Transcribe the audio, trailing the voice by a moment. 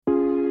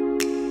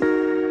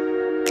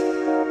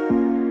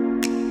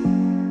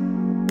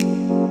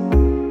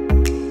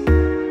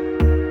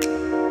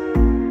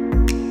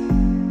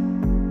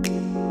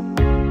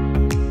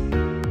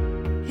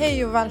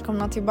och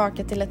välkomna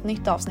tillbaka till ett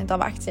nytt avsnitt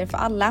av Aktier för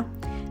alla.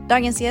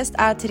 Dagens gäst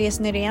är Therese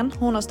Nyrén.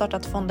 Hon har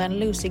startat fonden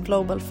Livsstil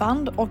Global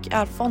Fund och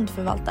är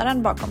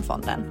fondförvaltaren bakom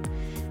fonden.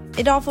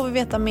 Idag får vi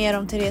veta mer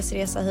om Therese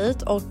resa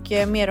hit och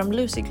mer om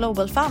Livsstil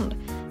Global Fund.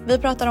 Vi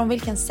pratar om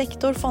vilken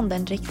sektor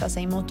fonden riktar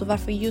sig mot och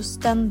varför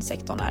just den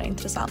sektorn är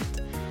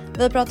intressant.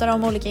 Vi pratar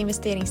om olika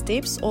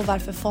investeringstips och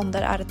varför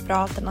fonder är ett bra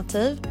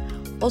alternativ.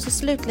 Och så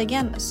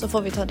slutligen så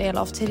får vi ta del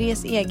av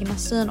Therese egna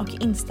syn och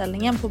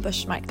inställningen på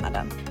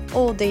börsmarknaden.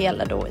 Och det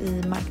gäller då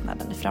i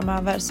marknaden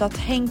framöver, så att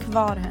häng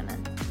kvar hörni.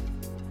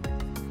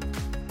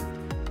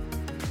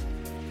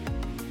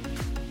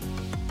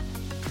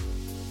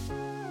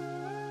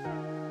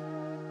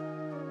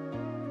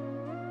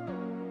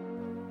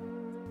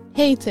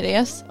 Hej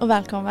Therese och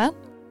välkommen.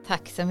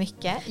 Tack så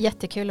mycket,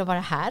 jättekul att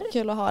vara här.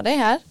 Kul att ha dig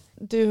här.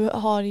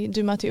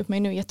 Du möter upp mig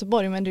nu i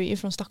Göteborg, men du är ju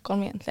från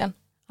Stockholm egentligen.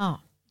 Ja.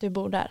 Du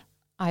bor där.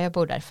 Ja, jag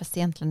bor där, fast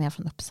egentligen är jag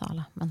från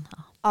Uppsala. Men,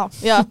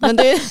 ja, men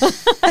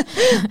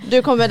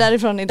du kommer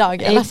därifrån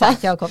idag i alla fall.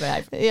 Exakt, jag kommer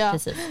där. Ja.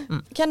 Precis.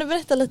 Mm. Kan du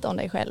berätta lite om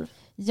dig själv?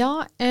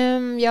 Ja,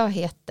 jag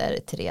heter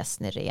Therese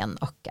Nyrén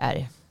och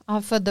är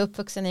född och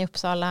uppvuxen i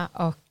Uppsala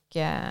och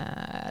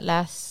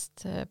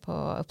läst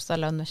på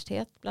Uppsala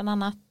universitet bland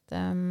annat.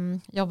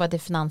 Jobbade i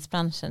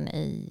finansbranschen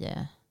i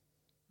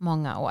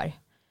många år.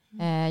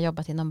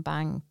 Jobbat inom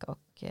bank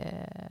och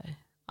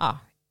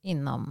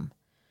inom,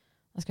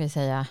 vad ska vi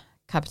säga,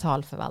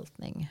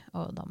 kapitalförvaltning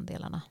och de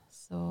delarna.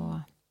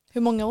 Så.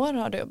 Hur många år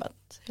har du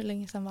jobbat? Hur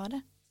länge sedan var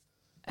det?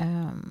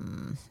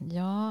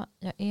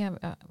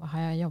 Vad har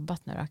jag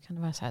jobbat nu då? Kan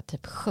det vara så här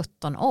typ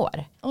 17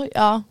 år? Oj,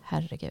 ja.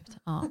 Herregud,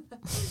 ja.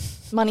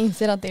 Man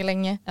inser att det är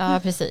länge. Ja,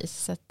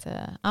 precis. Så att,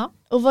 ja.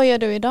 Och vad gör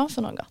du idag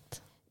för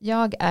något?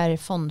 Jag är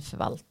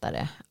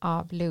fondförvaltare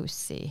av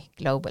Livsstil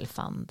Global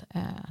Fund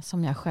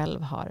som jag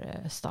själv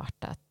har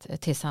startat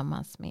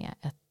tillsammans med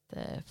ett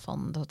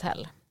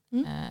fondhotell.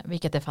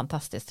 Vilket är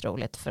fantastiskt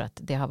roligt för att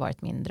det har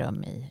varit min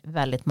dröm i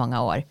väldigt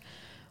många år.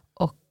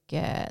 Och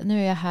nu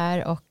är jag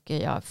här och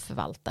jag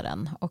förvaltar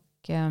den.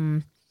 Och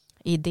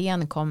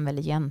idén kom väl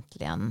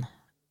egentligen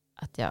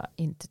att jag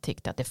inte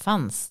tyckte att det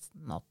fanns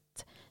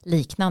något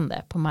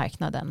liknande på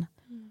marknaden.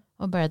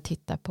 Och började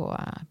titta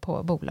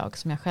på bolag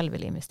som jag själv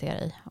vill investera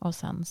i. Och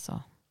sen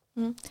så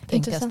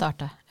tänkte jag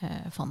starta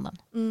fonden.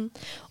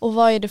 Och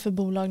vad är det för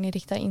bolag ni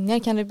riktar in er?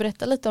 Kan du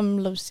berätta lite om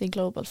Livsstil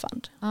Global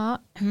Fund?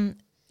 Ja,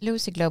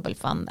 Livsstil Global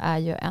Fund är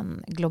ju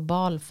en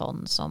global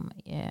fond som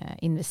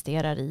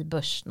investerar i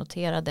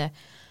börsnoterade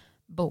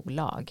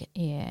bolag.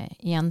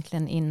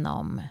 Egentligen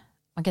inom,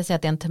 man kan säga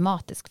att det är en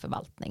tematisk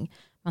förvaltning.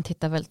 Man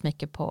tittar väldigt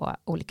mycket på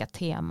olika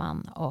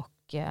teman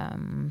och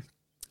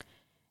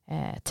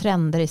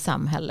trender i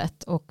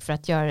samhället. Och för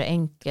att göra det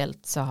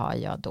enkelt så har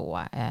jag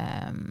då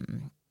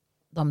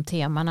de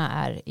temana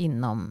är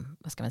inom,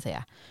 vad ska man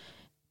säga,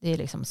 det är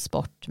liksom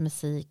sport,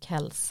 musik,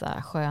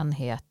 hälsa,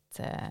 skönhet,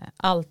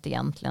 allt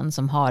egentligen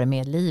som har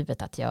med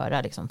livet att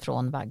göra, liksom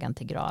från vaggan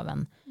till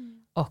graven.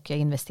 Och jag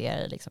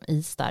investerar liksom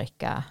i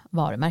starka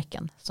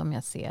varumärken som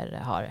jag ser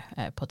har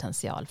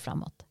potential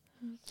framåt.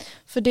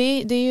 För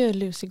det är ju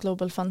Livsstil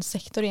Global Fund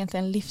sektor,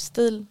 egentligen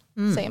livsstil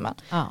säger man.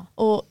 Ja.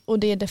 Och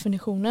det är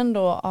definitionen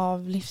då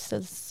av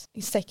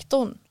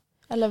livsstilssektorn.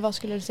 Eller vad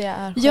skulle du säga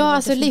är? Ja,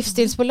 alltså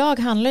livsstilsbolag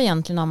handlar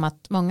egentligen om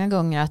att många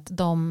gånger att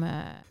de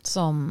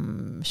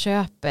som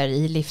köper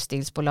i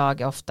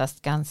livsstilsbolag är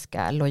oftast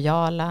ganska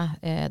lojala.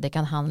 Det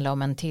kan handla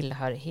om en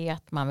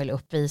tillhörighet. Man vill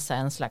uppvisa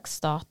en slags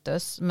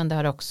status. Men det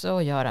har också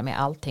att göra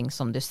med allting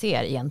som du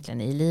ser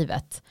egentligen i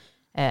livet.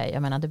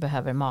 Jag menar, du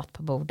behöver mat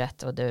på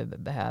bordet och du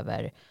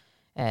behöver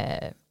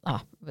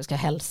ska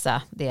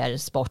hälsa. Det är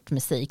sport,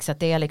 musik. Så att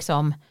det är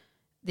liksom,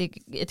 det är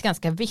ett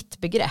ganska vitt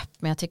begrepp,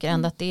 men jag tycker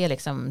ändå att det är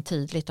liksom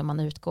tydligt om man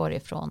utgår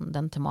ifrån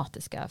den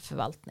tematiska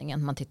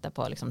förvaltningen. Man tittar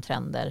på liksom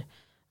trender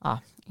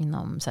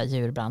inom så här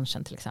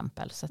djurbranschen till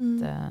exempel. Så att,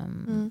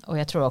 och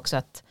jag tror också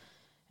att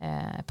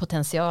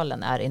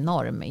potentialen är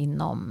enorm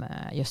inom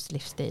just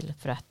livsstil,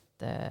 för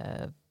att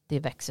det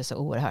växer så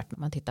oerhört när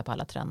man tittar på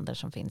alla trender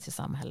som finns i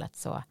samhället.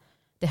 Så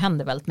det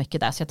händer väldigt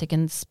mycket där. Så jag tycker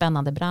det är en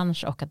spännande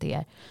bransch och att det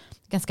är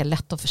ganska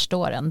lätt att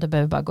förstå den. Du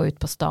behöver bara gå ut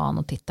på stan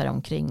och titta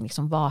omkring.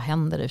 Liksom, vad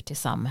händer ute i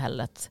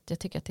samhället? Jag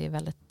tycker att det är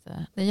väldigt,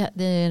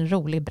 det är en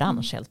rolig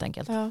bransch helt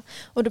enkelt. Ja.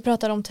 Och du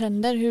pratar om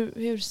trender.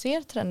 Hur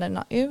ser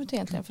trenderna ut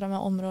egentligen för de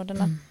här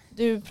områdena?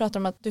 Du pratar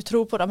om att du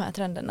tror på de här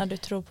trenderna, du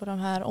tror på de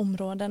här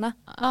områdena.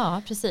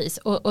 Ja, precis.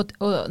 Och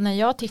när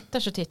jag tittar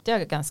så tittar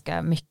jag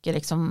ganska mycket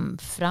liksom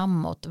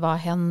framåt. Vad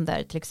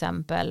händer? Till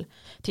exempel,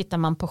 tittar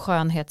man på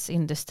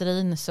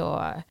skönhetsindustrin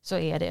så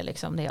är det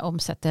liksom, det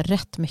omsätter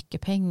rätt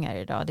mycket pengar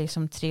idag. Det är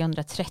som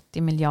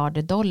 330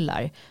 miljarder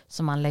dollar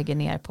som man lägger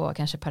ner på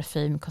kanske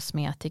parfym,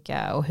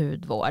 kosmetika och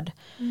hudvård.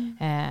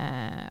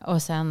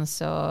 Och sen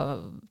så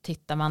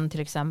tittar man till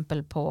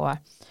exempel på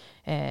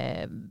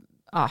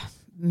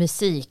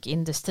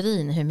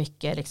musikindustrin, hur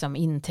mycket liksom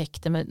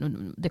intäkter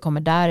det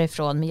kommer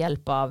därifrån med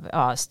hjälp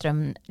av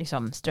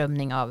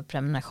strömning av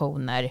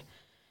prenumerationer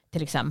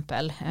till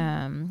exempel.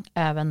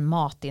 Även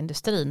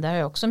matindustrin, där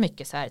är också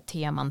mycket så här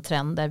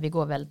temantrender. Vi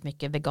går väldigt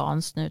mycket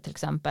veganskt nu till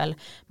exempel.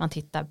 Man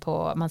tittar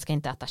på, man ska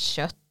inte äta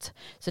kött.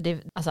 Så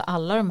det, alltså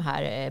alla de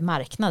här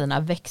marknaderna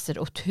växer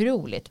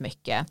otroligt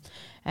mycket.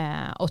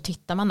 Och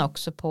tittar man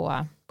också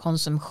på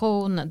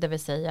konsumtion, det vill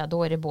säga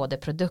då är det både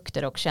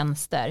produkter och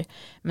tjänster.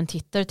 Men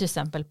tittar du till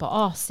exempel på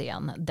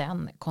Asien,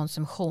 den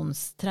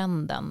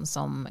konsumtionstrenden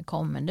som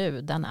kommer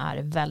nu, den är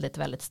väldigt,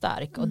 väldigt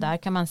stark. Och där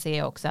kan man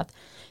se också att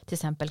till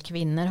exempel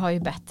kvinnor har ju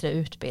bättre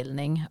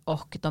utbildning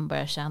och de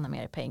börjar tjäna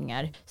mer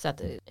pengar. Så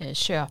att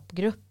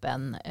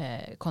köpgruppen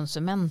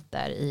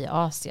konsumenter i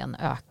Asien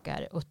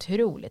ökar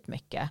otroligt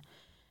mycket.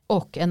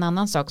 Och en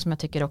annan sak som jag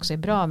tycker också är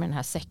bra med den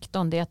här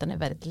sektorn, det är att den är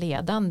väldigt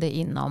ledande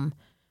inom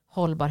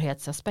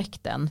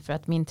hållbarhetsaspekten. För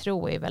att min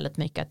tro är väldigt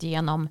mycket att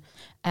genom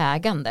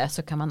ägande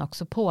så kan man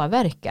också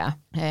påverka.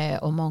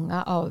 Och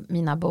många av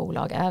mina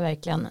bolag är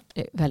verkligen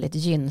väldigt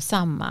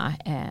gynnsamma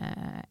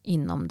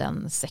inom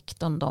den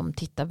sektorn. De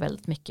tittar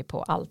väldigt mycket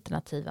på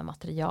alternativa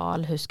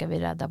material. Hur ska vi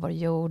rädda vår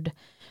jord?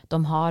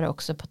 De har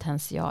också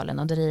potentialen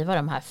att driva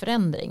de här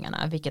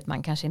förändringarna, vilket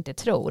man kanske inte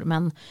tror.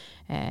 Men,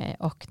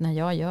 och när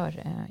jag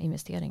gör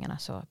investeringarna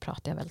så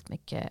pratar jag väldigt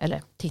mycket,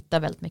 eller tittar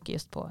väldigt mycket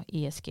just på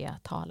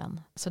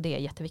ESG-talen. Så det är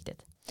jätteviktigt.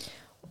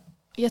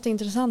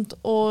 Jätteintressant.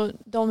 Och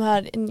de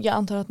här, jag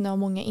antar att ni har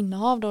många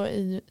innehav då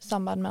i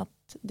samband med att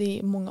det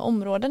är många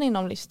områden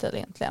inom livsstil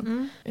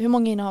egentligen. Hur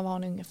många innehav har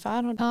ni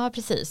ungefär? Ja,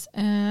 precis.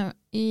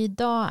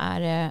 Idag är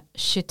det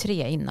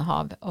 23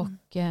 innehav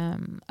och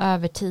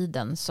över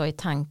tiden så är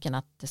tanken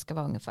att det ska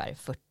vara ungefär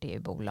 40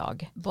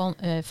 bolag.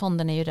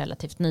 Fonden är ju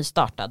relativt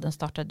nystartad. Den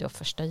startade då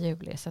 1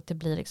 juli så att det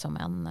blir liksom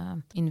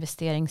en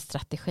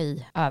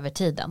investeringsstrategi över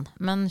tiden.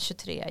 Men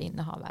 23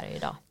 innehav är det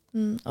idag.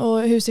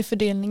 Och hur ser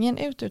fördelningen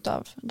ut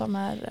utav de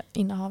här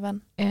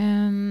innehaven?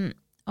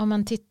 Om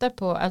man tittar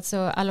på alltså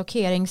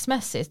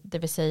allokeringsmässigt, det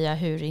vill säga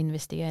hur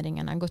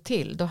investeringarna går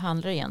till, då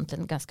handlar det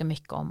egentligen ganska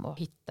mycket om att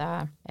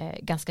hitta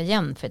ganska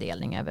jämn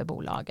fördelning över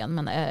bolagen.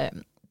 Men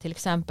till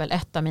exempel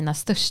ett av mina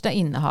största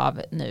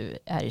innehav nu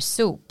är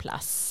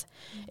Zooplus,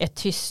 ett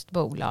tyst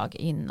bolag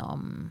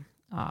inom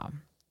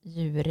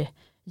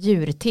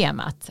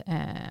djurtemat.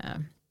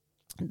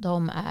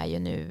 De är ju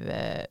nu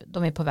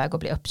de är på väg att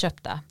bli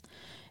uppköpta.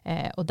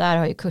 Och där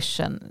har ju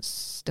kursen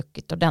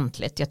stuckit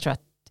ordentligt. Jag tror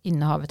att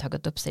innehavet har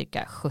gått upp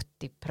cirka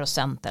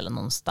 70% eller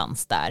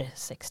någonstans där,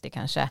 60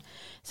 kanske,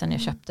 sen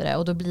jag köpte det.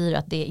 Och då blir det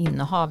att det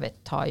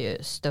innehavet tar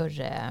ju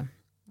större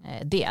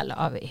del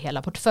av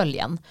hela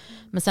portföljen.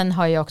 Men sen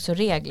har jag också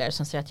regler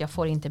som säger att jag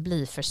får inte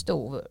bli för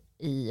stor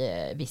i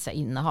vissa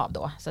innehav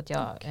då. Så att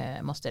jag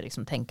måste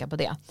liksom tänka på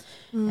det.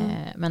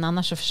 Men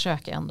annars så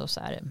försöker jag ändå så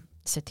här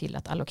se till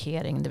att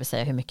allokering, det vill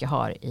säga hur mycket jag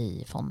har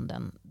i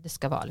fonden, det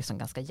ska vara liksom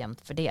ganska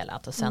jämnt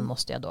fördelat. Och sen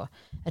måste jag då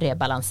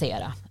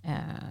rebalansera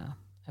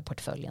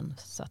portföljen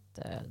så att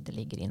det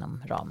ligger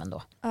inom ramen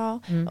då. Ja,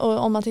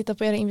 och om man tittar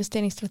på era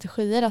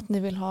investeringsstrategier att ni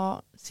vill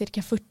ha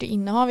cirka 40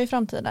 innehav i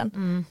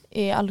framtiden.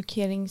 Är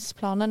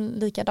allokeringsplanen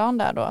likadan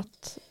där då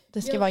att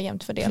det ska vara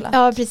jämnt fördelat?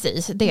 Ja,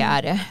 precis. Det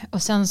är det.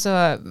 Och sen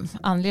så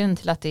anledningen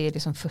till att det är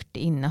liksom 40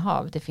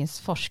 innehav, det finns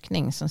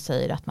forskning som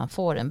säger att man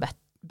får en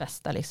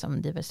bästa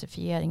liksom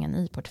diversifieringen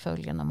i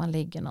portföljen om man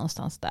ligger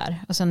någonstans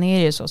där. Och sen är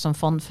det ju så som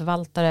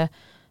fondförvaltare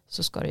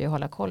så ska du ju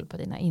hålla koll på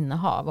dina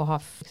innehav och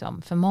ha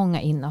liksom, för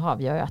många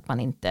innehav gör ju att man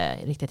inte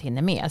riktigt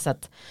hinner med. Så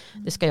att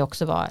det ska ju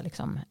också vara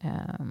liksom,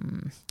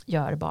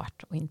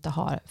 görbart och inte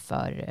ha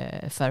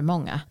för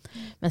många.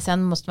 Men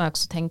sen måste man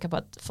också tänka på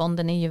att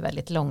fonden är ju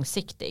väldigt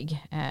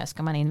långsiktig.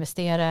 Ska man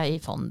investera i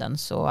fonden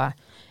så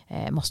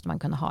måste man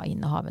kunna ha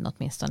innehaven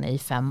åtminstone i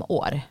 5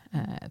 år.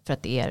 För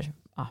att det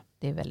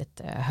är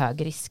väldigt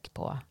hög risk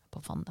på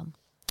fonden.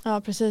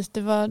 Ja, precis. Det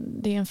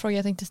är en fråga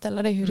jag tänkte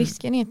ställa dig. Hur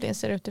risken egentligen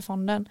ser ut i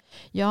fonden?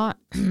 Ja,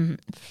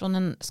 från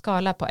en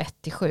skala på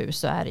 1-7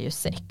 så är det ju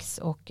 6.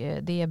 Och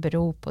det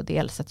beror på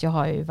dels att jag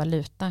har ju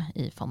valuta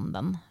i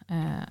fonden.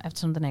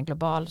 Eftersom den är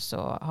global så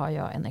har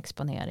jag en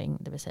exponering.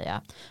 Det vill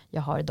säga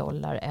jag har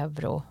dollar,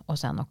 euro och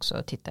sen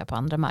också tittar jag på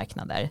andra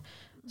marknader.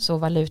 Så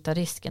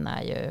valutarisken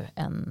är ju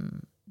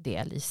en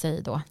del i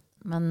sig då.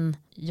 Men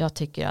jag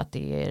tycker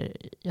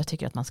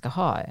att man ska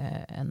ha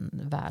en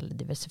väl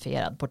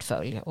diversifierad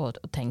portfölj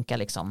och tänka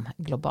liksom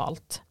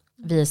globalt.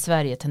 Vi i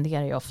Sverige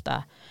tenderar ju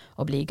ofta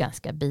att bli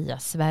ganska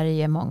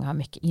Sverige. Många har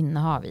mycket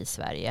innehav i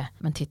Sverige.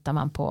 Men tittar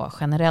man på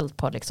generellt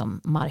på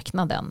liksom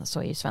marknaden så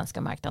är ju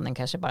svenska marknaden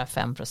kanske bara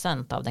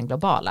 5% av den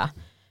globala.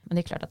 Men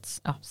det är klart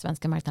att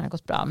svenska marknaden har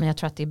gått bra. Men jag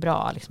tror att det är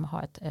bra liksom, att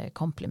ha ett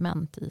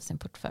komplement i sin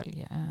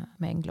portfölj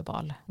med en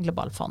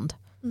global fond.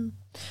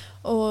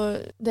 Och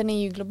den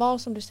är ju global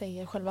som du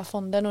säger, själva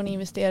fonden, och ni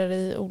investerar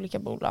i olika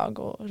bolag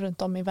och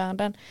runt om i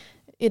världen.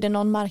 Är det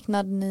någon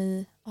marknad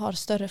ni har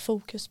större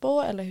fokus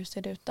på eller hur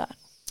ser det ut där?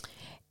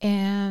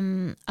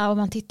 Om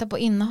man tittar på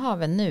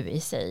innehaven nu i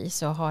sig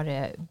så har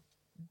det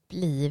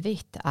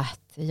blivit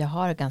att jag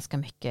har ganska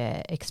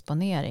mycket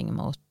exponering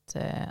mot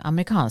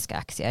amerikanska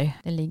aktier.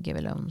 Det ligger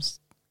väl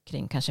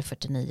kring kanske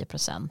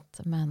 49%.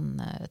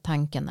 Men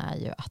tanken är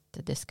ju att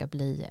det ska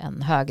bli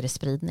en högre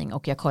spridning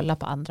och jag kollar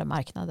på andra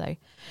marknader.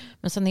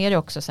 Men sen är det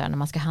också så här när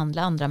man ska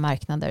handla andra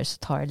marknader så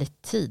tar det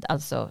lite tid,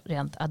 alltså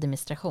rent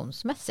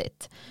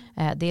administrationsmässigt.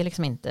 Det är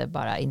liksom inte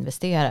bara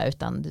investera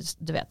utan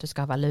du vet, du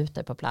ska ha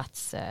valutor på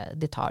plats,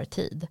 det tar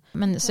tid.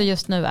 Men så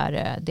just nu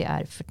är det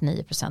är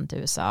 49% i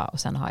USA och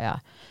sen har jag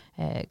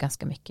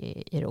ganska mycket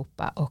i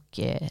Europa och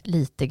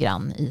lite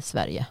grann i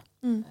Sverige.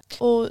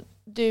 Och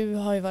du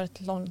har ju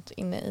varit långt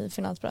inne i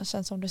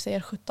finansbranschen, som du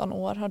säger 17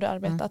 år har du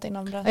arbetat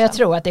inom branschen. Jag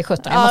tror att det är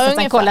 17, jag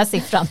måste kolla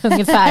siffran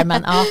ungefär.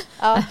 Men,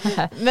 ja.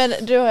 Men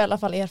du har i alla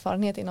fall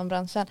erfarenhet inom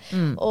branschen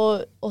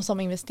och som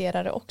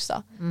investerare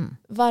också.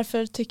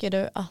 Varför tycker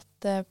du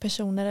att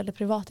personer eller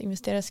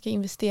privatinvesterare ska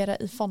investera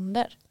i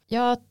fonder?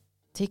 Jag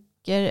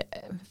tycker,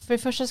 för det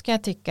första ska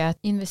jag tycka att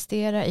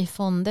investera i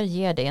fonder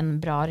ger det en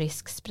bra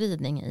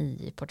riskspridning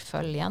i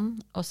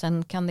portföljen. Och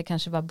sen kan det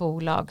kanske vara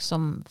bolag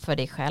som för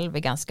dig själv är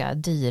ganska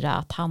dyra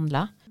att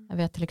handla. Jag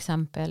vet till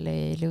exempel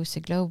i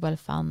Livsstil Global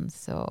Fund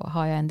så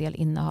har jag en del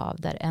innehav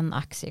där en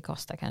aktie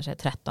kostar kanske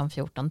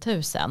 13-14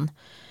 tusen.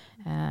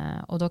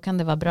 Och då kan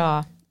det vara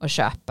bra att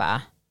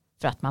köpa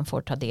för att man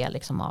får ta del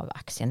liksom av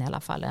aktien i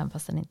alla fall, även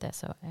fast den inte är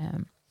så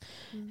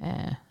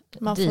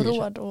man får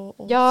råd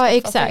och ja,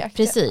 exakt,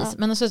 precis. Ja.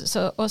 Men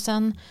och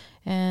sen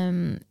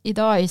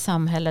idag i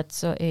samhället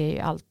så är ju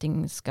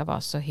allting ska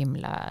vara så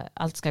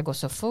allt ska gå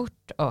så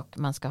fort och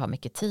man ska ha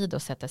mycket tid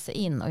att sätta sig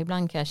in. Och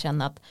ibland kan jag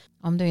känna att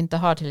om du inte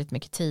har tillräckligt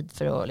mycket tid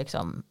för att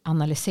liksom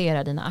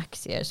analysera dina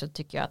aktier så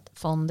tycker jag att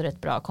fonder är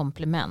ett bra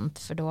komplement,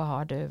 för då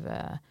har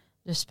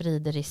du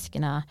sprider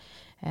riskerna.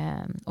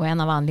 Och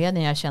en av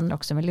anledningarna jag känner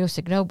också med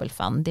Livsstil Global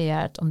Fund, det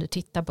är att om du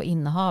tittar på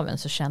innehaven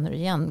så känner du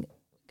igen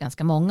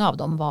ganska många av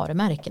de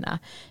varumärkena,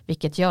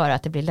 vilket gör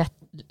att det blir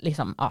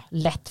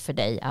lätt för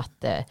dig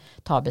att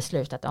ta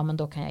beslut att men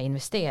då kan jag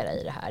investera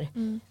i det här,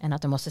 än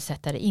att du måste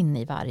sätta dig in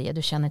i varje,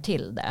 du känner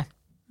till det.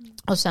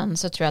 Och sen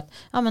så tror jag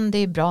att men det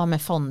är bra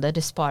med fonder,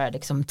 det sparar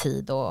liksom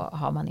tid, och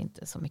har man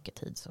inte så mycket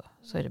tid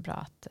så är det bra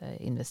att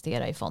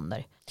investera i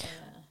fonder.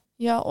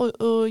 Ja,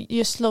 och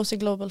just Livsstil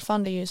Global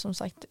Fund är ju som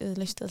sagt i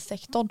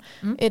livsstilssektorn.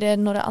 Är det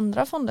några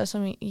andra fonder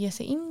som ger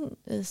sig in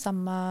i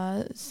samma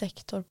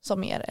sektor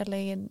som er, eller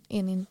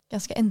är ni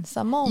ganska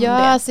ensamma om det? Ja,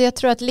 alltså jag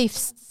tror att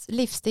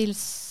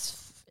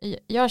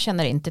jag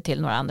känner inte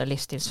till några andra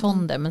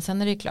livsstilsfonder, men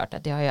sen är det klart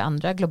att jag har ju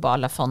andra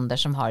globala fonder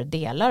som har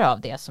delar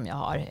av det som jag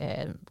har,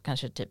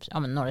 kanske typ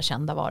några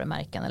kända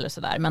varumärken eller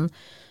sådär, men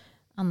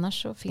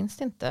annars så finns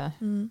det inte,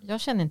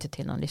 jag känner inte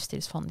till någon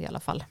livsstilsfond i alla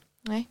fall.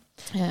 Nej.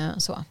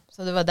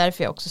 Så det var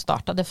därför jag också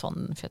startade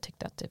fonden, för jag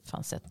tyckte att det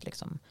fanns ett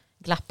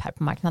glapp här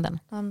på marknaden.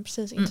 Ja,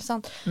 precis,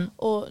 intressant.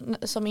 Och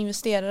som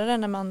investerare,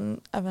 när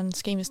man även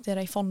ska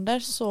investera i fonder,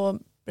 så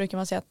brukar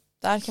man säga att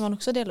där kan man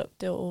också dela upp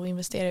det och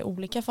investera i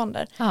olika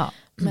fonder.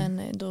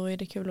 Men då är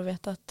det kul att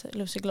veta att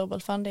Livsstil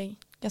Global Fund är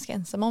ganska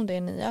ensamma om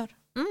det ni gör.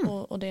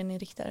 Och det ni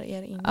riktar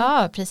er in i.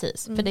 Ja,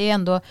 precis. För det är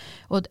ändå,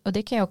 och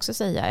det kan jag också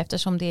säga,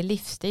 eftersom det är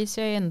livsstil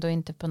så är jag ändå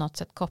inte på något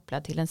sätt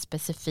kopplad till en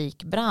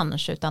specifik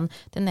bransch, utan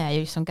den är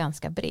ju som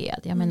ganska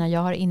bred. Jag menar,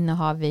 jag har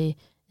innehav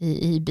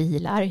i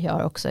bilar, jag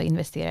har också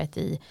investerat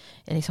i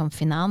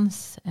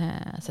finans,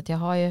 så att jag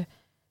har ju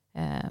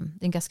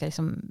en ganska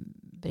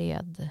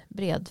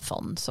bred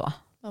fond så.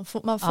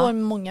 Man får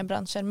många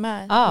branscher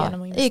med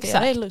genom att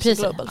investera i Livsstil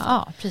Global Fund.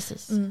 Ja,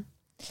 precis.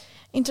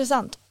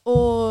 Intressant.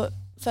 Och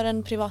för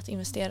en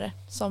privatinvesterare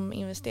som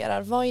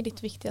investerar, vad är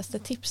ditt viktigaste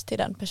tips till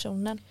den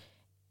personen?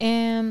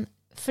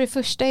 För det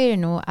första är det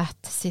nog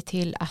att se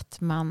till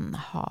att man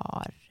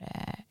har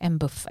en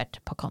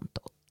buffert på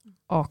kontot.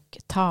 Och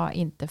ta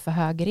inte för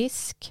hög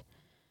risk.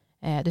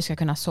 Du ska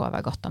kunna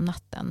sova gott om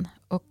natten.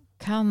 Och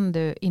kan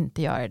du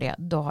inte göra det,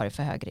 då har du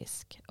för hög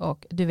risk.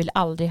 Och du vill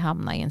aldrig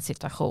hamna i en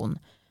situation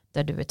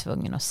där du är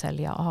tvungen att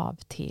sälja av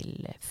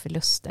till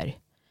förluster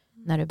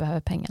när du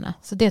behöver pengarna.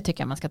 Så det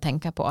tycker jag man ska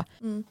tänka på.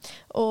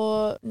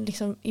 Och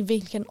i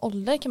vilken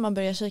ålder kan man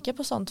börja kika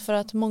på sånt? För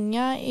att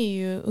många är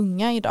ju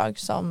unga idag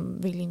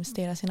som vill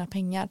investera sina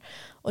pengar.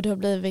 Och det har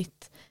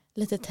blivit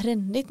lite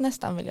trendigt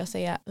nästan, vill jag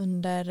säga,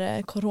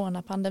 under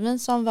coronapandemin,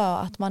 som var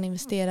att man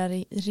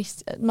investerar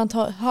man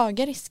tar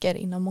höga risker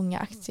inom många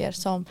aktier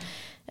som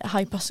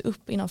hypas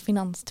upp inom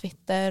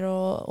finanstwitter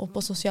och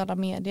på sociala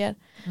medier.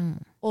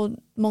 Och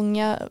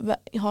många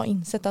har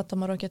insett att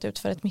de har råkat ut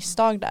för ett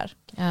misstag där.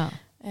 Ja.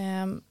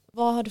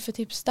 Vad har du för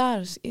tips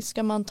där?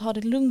 Ska man ta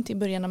det lugnt i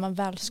början när man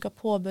väl ska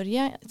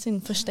påbörja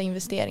sin första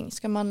investering?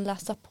 Ska man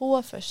läsa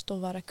på först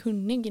och vara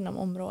kunnig inom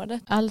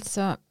området?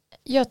 Alltså,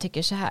 jag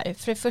tycker så här.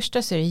 För det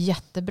första så är det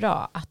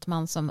jättebra att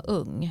man som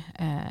ung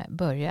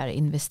börjar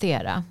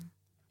investera.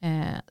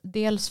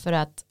 Dels för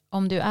att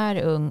om du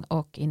är ung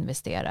och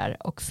investerar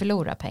och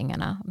förlorar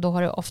pengarna, då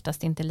har du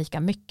oftast inte lika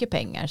mycket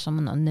pengar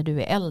som när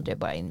du är äldre och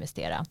börjar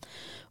investera.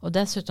 Och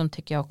dessutom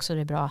tycker jag också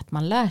det är bra att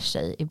man lär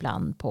sig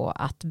ibland på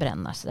att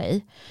bränna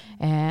sig.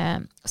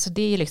 Så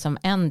det är liksom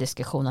en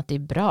diskussion att det är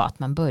bra att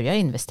man börjar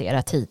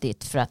investera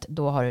tidigt, för att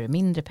då har du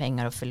mindre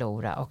pengar att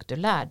förlora och du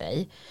lär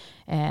dig.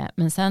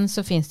 Men sen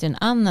så finns det en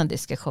annan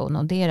diskussion,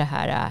 och det är det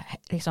här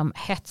liksom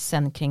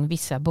hetsen kring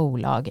vissa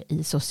bolag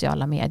i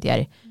sociala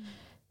medier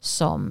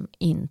som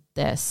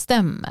inte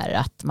stämmer,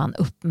 att man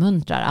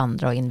uppmuntrar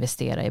andra att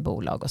investera i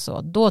bolag och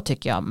så. Då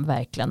tycker jag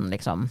verkligen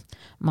liksom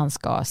man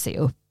ska se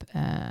upp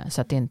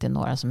så att det inte är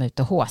några som är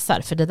ute och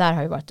håsar, för det där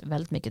har ju varit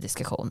väldigt mycket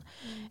diskussion.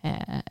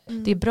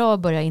 Det är bra att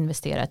börja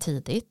investera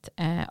tidigt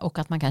och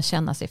att man kan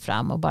känna sig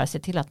fram och bara se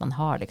till att man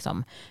har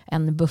liksom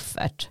en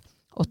buffert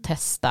och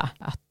testa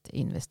att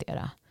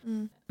investera.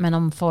 Men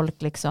om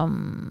folk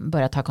liksom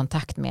börjar ta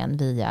kontakt med en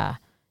via,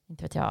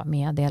 inte vet jag,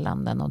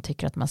 meddelanden och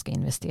tycker att man ska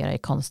investera i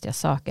konstiga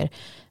saker.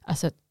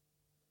 Alltså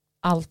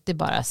alltid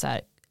bara så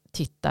här,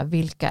 titta,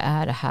 vilka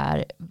är det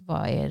här?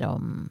 Vad är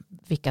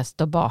vilka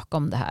står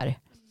bakom det här?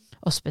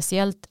 Och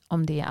speciellt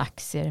om det är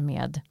aktier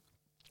med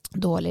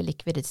dålig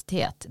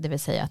likviditet, det vill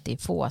säga att det är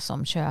få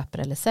som köper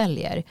eller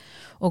säljer.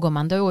 Och går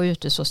man då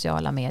ut i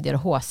sociala medier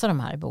och håsar de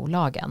här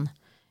bolagen,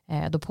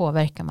 då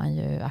påverkar man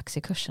ju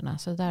aktiekurserna.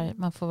 Så där,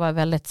 man får vara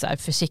väldigt så här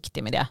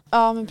försiktig med det.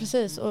 Ja, men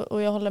precis.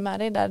 Och jag håller med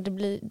dig där. Det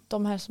blir,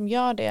 de här som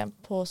gör det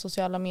på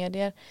sociala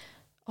medier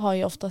har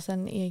ju oftast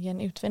en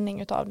egen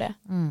utvinning utav det.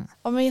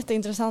 Ja, men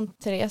jätteintressant,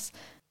 Therese.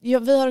 Ja,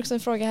 vi har också en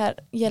fråga här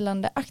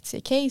gällande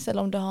aktiecase,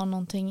 eller om du har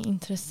någonting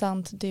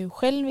intressant du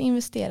själv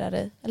investerar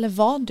i, eller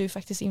vad du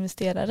faktiskt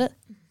investerar i.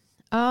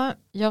 Ja,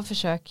 jag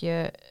försöker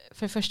ju,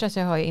 för det första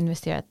så har jag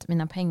investerat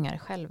mina pengar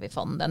själv i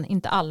fonden.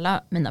 Inte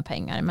alla mina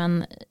pengar,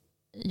 men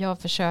jag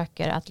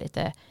försöker att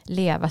lite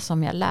leva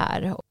som jag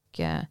lär, och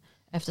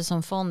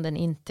eftersom fonden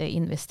inte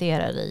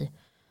investerar i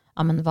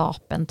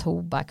vapen,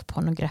 tobak,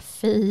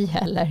 pornografi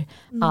eller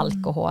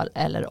alkohol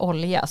eller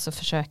olja, så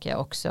försöker jag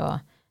också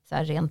så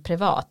här, rent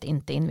privat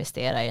inte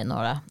investera i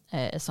några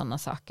sådana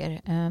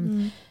saker.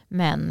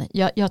 Men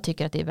jag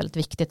tycker att det är väldigt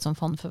viktigt som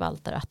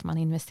fondförvaltare att man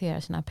investerar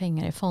sina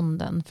pengar i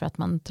fonden för att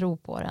man tror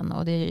på den,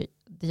 och det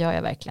gör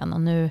jag verkligen.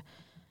 Och nu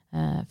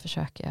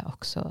försöker jag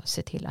också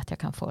se till att jag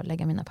kan få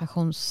lägga mina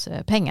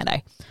pensionspengar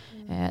där.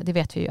 Det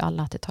vet vi ju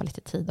alla att det tar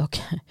lite tid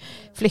att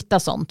flytta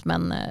sånt,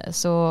 men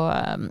så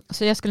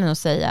jag skulle nog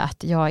säga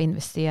att jag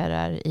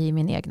investerar i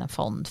min egna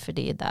fond, för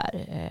det är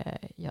där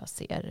jag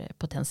ser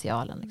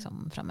potentialen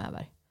liksom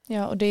framöver.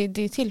 Ja, och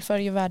det tillför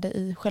ju värde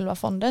i själva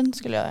fonden,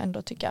 skulle jag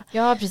ändå tycka.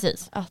 Ja,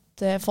 precis.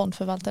 Att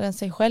fondförvaltaren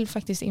sig själv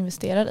faktiskt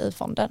investerar i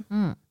fonden.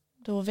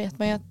 Då vet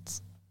man ju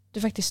att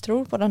du faktiskt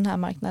tror på den här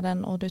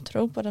marknaden och du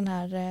tror på den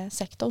här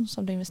sektorn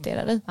som du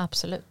investerar i.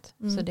 Absolut.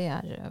 Så det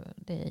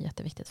är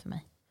jätteviktigt för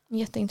mig.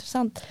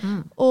 Jätteintressant.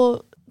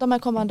 Och de här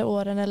kommande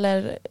åren,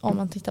 eller om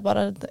man tittar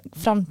bara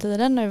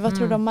framtiden nu, vad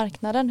tror du om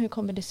marknaden? Hur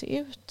kommer det se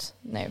ut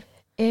nu?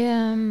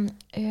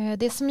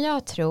 Det som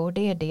jag tror,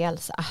 det är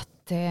dels att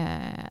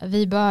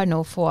vi bör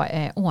nog få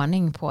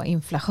ordning på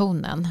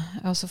inflationen,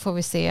 och så får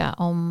vi se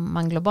om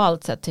man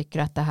globalt sett tycker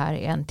att det här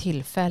är en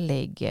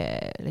tillfällig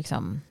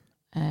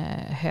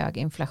hög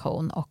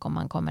inflation, och om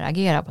man kommer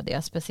agera på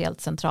det,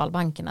 speciellt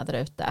centralbankerna där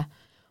ute,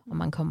 om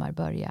man kommer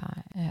börja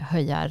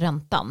höja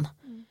räntan.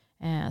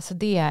 Så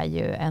det är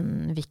ju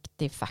en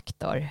viktig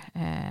faktor,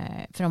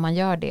 för om man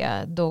gör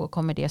det, då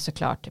kommer det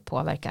såklart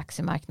påverka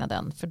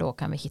aktiemarknaden, för då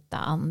kan vi hitta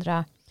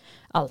andra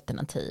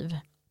alternativ.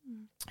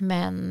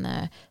 Men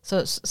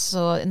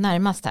så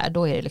närmast här,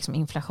 då är det liksom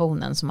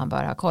inflationen som man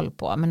bör ha koll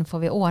på, men får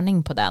vi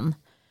ordning på den,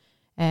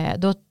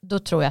 då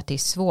tror jag att det är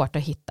svårt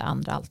att hitta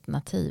andra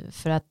alternativ.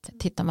 För att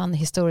tittar man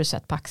historiskt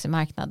sett på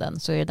aktiemarknaden,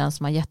 så är det den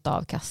som har gett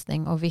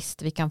avkastning. Och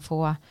visst, vi kan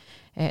få,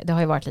 det har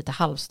ju varit lite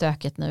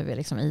halvstökigt nu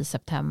liksom i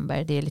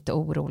september, det är lite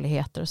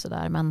oroligheter och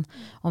sådär, men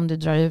om du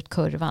drar ut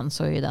kurvan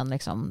så är ju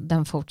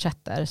den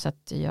fortsätter. Så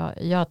att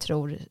jag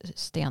tror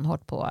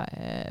stenhårt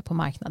på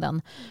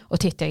marknaden. Och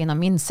tittar jag inom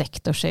min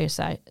sektor, så är det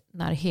så här,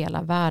 när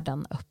hela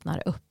världen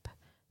öppnar upp,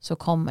 så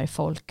kommer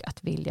folk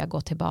att vilja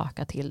gå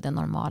tillbaka till det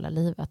normala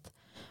livet.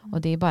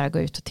 Och det är bara att gå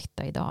ut och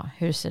titta idag.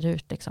 Hur det ser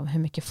ut, liksom, hur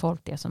mycket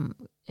folk det är som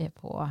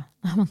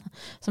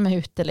är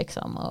ute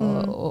liksom,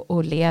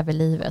 och lever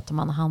livet, och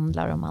man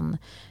handlar och man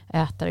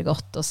äter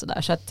gott och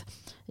sådär. Så att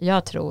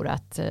jag tror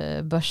att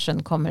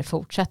börsen kommer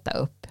fortsätta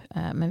upp,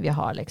 men vi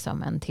har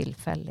liksom en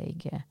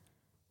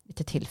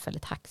lite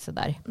tillfälligt hack så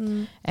där.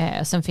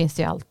 Sen finns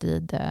det ju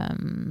alltid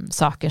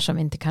saker som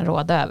vi inte kan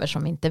råda över,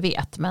 som vi inte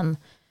vet, men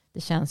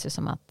det känns ju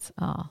som att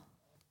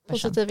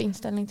positiv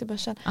inställning till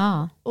börsen.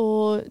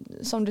 Och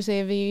som du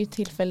säger, vi är ju i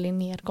tillfällig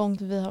nedgång.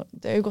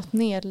 Det har ju gått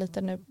ner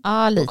lite nu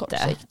på kort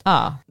sikt.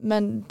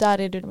 Men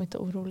där är du inte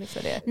orolig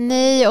för det?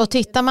 Nej, och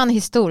tittar man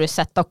historiskt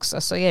sett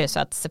också, så är det så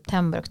att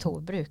september och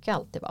oktober brukar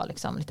alltid vara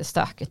liksom lite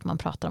stökigt. Man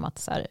pratar om att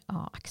så här,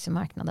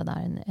 aktiemarknaden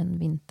är en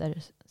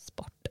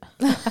vintersport.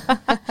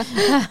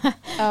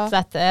 Så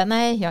att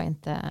nej, jag är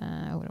inte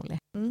orolig.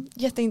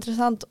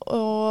 Jätteintressant.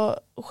 Och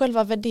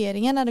själva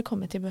värderingen när det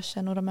kommer till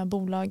börsen och de här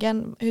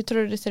bolagen, hur tror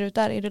du det ser ut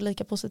där? Är du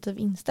lika positiv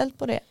inställd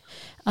på det?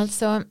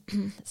 Alltså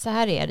så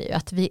här är det ju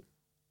att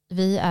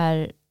vi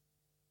är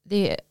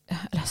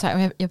så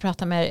här, jag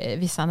pratar med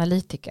vissa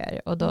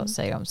analytiker och då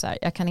säger de så här,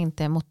 jag kan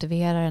inte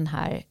motivera den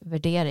här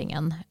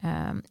värderingen.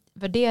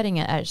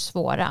 Värderingar är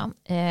svåra.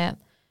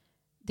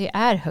 Det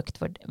är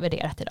högt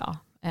värderat idag.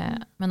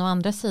 Men å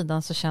andra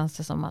sidan så känns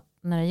det som att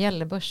när det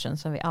gäller börsen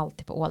så är vi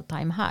alltid på all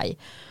time high.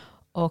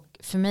 Och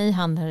för mig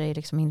handlar det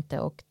liksom inte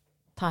om att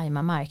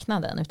tajma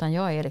marknaden, utan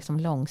jag är liksom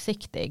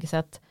långsiktig. Så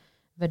att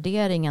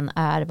värderingen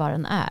är vad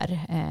den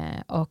är.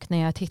 Och när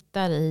jag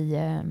tittar i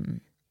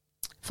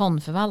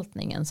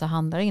fondförvaltningen så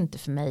handlar det inte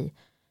för mig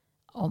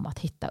om att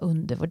hitta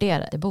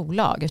undervärderade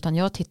bolag, utan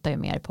jag tittar ju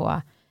mer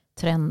på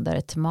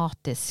trender,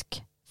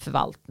 tematisk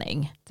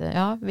förvaltning.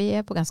 Ja, vi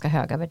är på ganska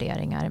höga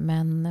värderingar,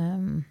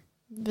 men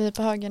vi är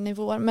på höga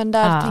nivåer, men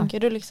där tänker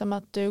du liksom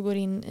att du går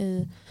in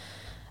i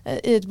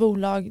ett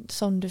bolag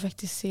som du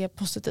faktiskt ser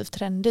positiv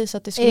trend i, så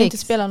att det skulle inte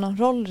spela någon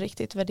roll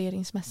riktigt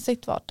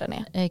värderingsmässigt vart den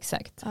är.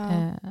 Exakt.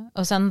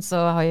 Och sen så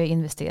har jag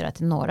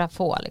investerat i några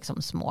få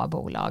liksom små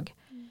bolag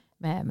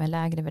med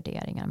lägre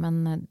värderingar,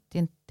 men det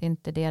är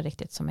inte det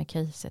riktigt som är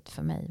caset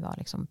för mig, vad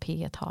liksom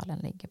P-talen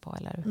ligger på.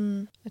 Eller.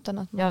 Utan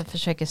att jag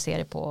försöker se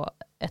det på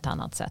ett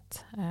annat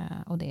sätt,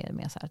 och det är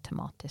mer så här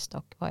tematiskt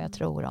och vad jag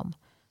tror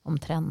om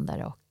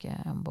trender och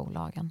om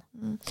bolagen.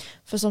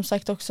 För som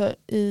sagt också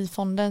i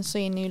fonden så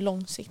är ni ju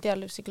långsiktiga,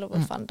 Livsstil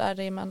Global Fund, där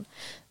är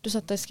du sa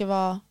att det ska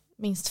vara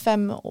minst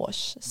 5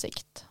 års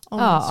sikt.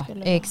 Ja,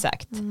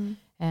 exakt.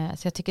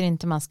 Så jag tycker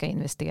inte man ska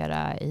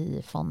investera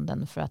i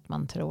fonden för att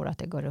man tror att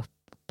det går upp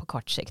på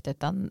kort sikt,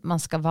 utan man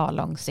ska vara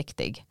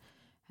långsiktig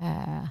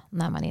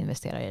när man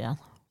investerar i den.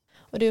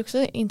 Och det är också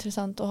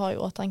intressant att ha i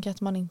åtanke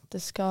att man inte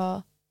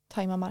ska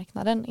tajma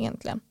marknaden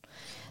egentligen.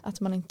 Att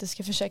man inte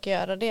ska försöka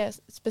göra det,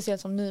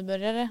 speciellt som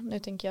nybörjare. Nu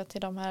tänker jag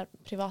till de här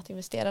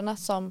privatinvesterarna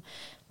som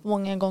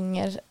många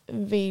gånger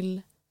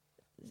vill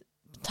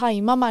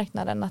tajma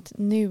marknaden, att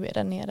nu är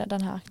den nere,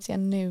 den här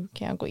aktien, nu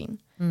kan jag gå in.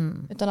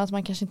 Utan att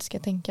man kanske inte ska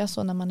tänka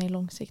så när man är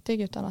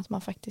långsiktig, utan att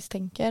man faktiskt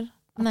tänker.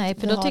 Nej,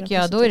 för då tycker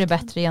jag då är det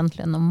bättre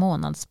egentligen att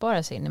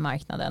månadsspara sig in i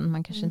marknaden.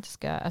 Man kanske inte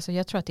ska, alltså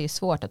jag tror att det är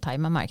svårt att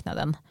tajma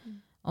marknaden.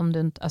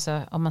 Om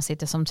man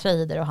sitter som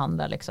trader och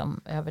handlar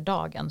liksom över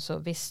dagen, så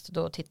visst,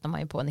 då tittar man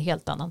ju på en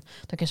helt annan.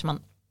 Då kanske man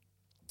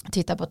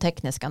tittar på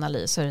teknisk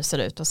analys hur det ser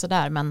ut och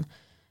sådär. Men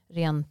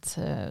rent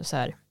så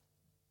här,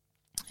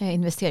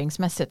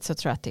 investeringsmässigt så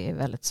tror jag att det är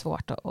väldigt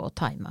svårt att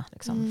tajma.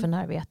 Liksom. För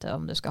när vet du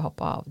om du ska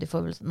hoppa av? Du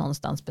får väl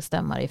någonstans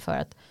bestämma dig för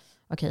att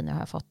okej, nu har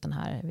jag fått den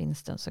här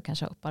vinsten så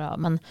kanske jag hoppar av.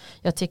 Men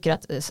jag tycker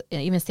att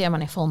investerar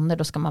man i fonder,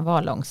 då ska man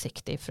vara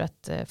långsiktig, för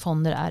att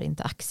fonder är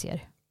inte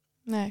aktier.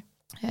 Nej.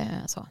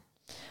 Så.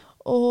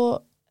 Och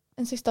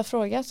en sista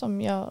fråga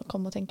som jag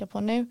kommer att tänka på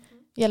nu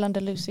gällande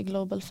Livsstil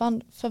Global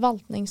Fund.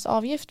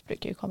 Förvaltningsavgift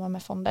brukar ju komma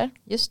med fonder.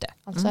 Just det.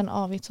 Alltså en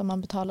avgift som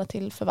man betalar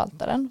till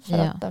förvaltaren för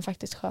att den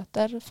faktiskt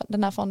sköter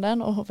den här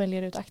fonden och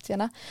väljer ut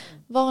aktierna.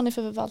 Vad har ni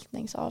för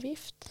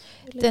förvaltningsavgift?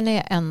 Den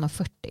är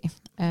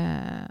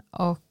 1,40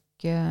 och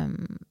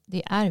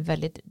det är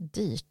väldigt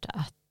dyrt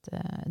att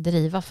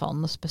driva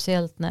fond, och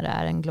speciellt när det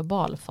är en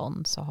global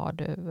fond så har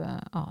du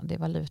det är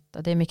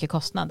valuta, det är mycket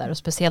kostnader, och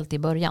speciellt i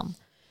början.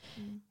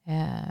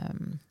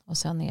 Och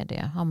sen är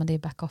det men det är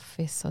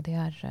backoffice och det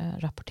är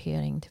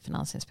rapportering till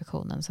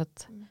Finansinspektionen, så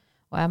att,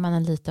 och är man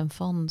en liten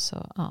fond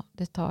så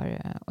det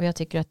tar, och jag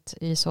tycker att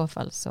i så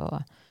fall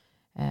så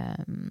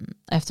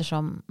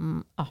eftersom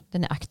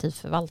den är aktivt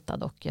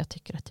förvaltad, och jag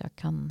tycker att jag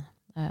kan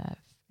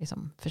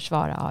liksom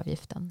försvara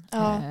avgiften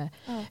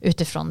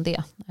utifrån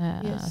det.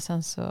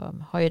 Sen så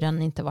har ju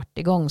den inte varit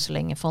igång så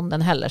länge,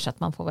 fonden heller, så att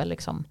man får väl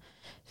liksom,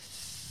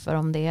 för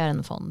om det är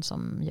en fond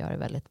som gör det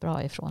väldigt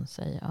bra ifrån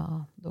sig,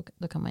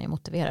 då kan man ju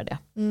motivera det.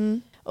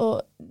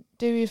 Och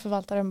du är ju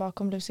förvaltaren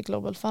bakom Livsstil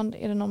Global Fund.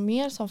 Är det någon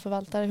mer som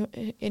förvaltar?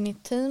 Är ni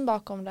ett team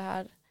bakom det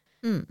här?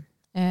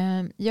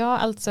 Ja,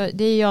 alltså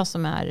det är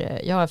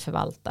jag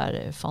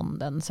förvaltar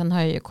fonden. Sen har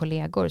jag ju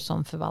kollegor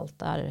som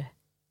förvaltar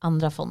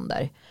andra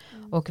fonder.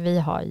 Och vi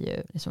har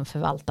ju liksom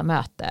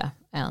förvaltarmöte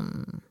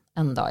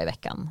en dag i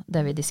veckan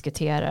där vi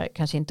diskuterar,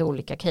 kanske inte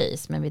olika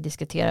case, men vi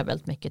diskuterar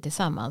väldigt mycket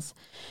tillsammans.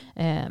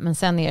 Men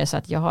sen är det så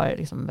att jag har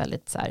liksom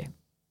väldigt så här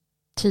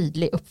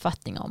tydlig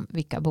uppfattning om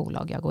vilka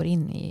bolag jag går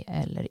in i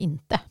eller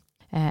inte.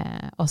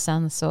 Och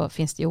sen så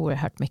finns det ju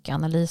oerhört mycket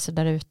analyser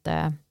där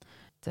ute.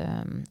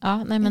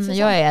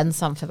 Jag är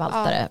ensam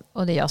förvaltare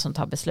och det är jag som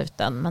tar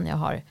besluten, men jag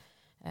har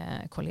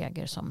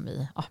kollegor som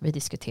vi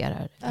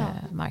diskuterar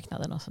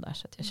marknaden och sådär,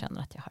 så att jag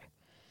känner att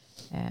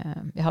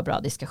jag har bra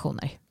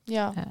diskussioner.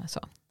 Så.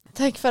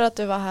 Tack för att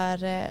du var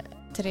här,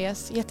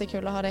 Therese.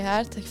 Jättekul att ha dig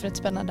här. Tack för ett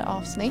spännande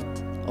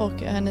avsnitt. Och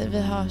hörni, vi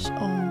hörs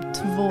om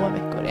 2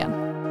 veckor igen.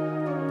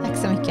 Tack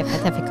så mycket för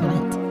att jag fick komma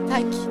hit.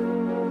 Tack.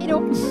 Hej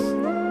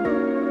då.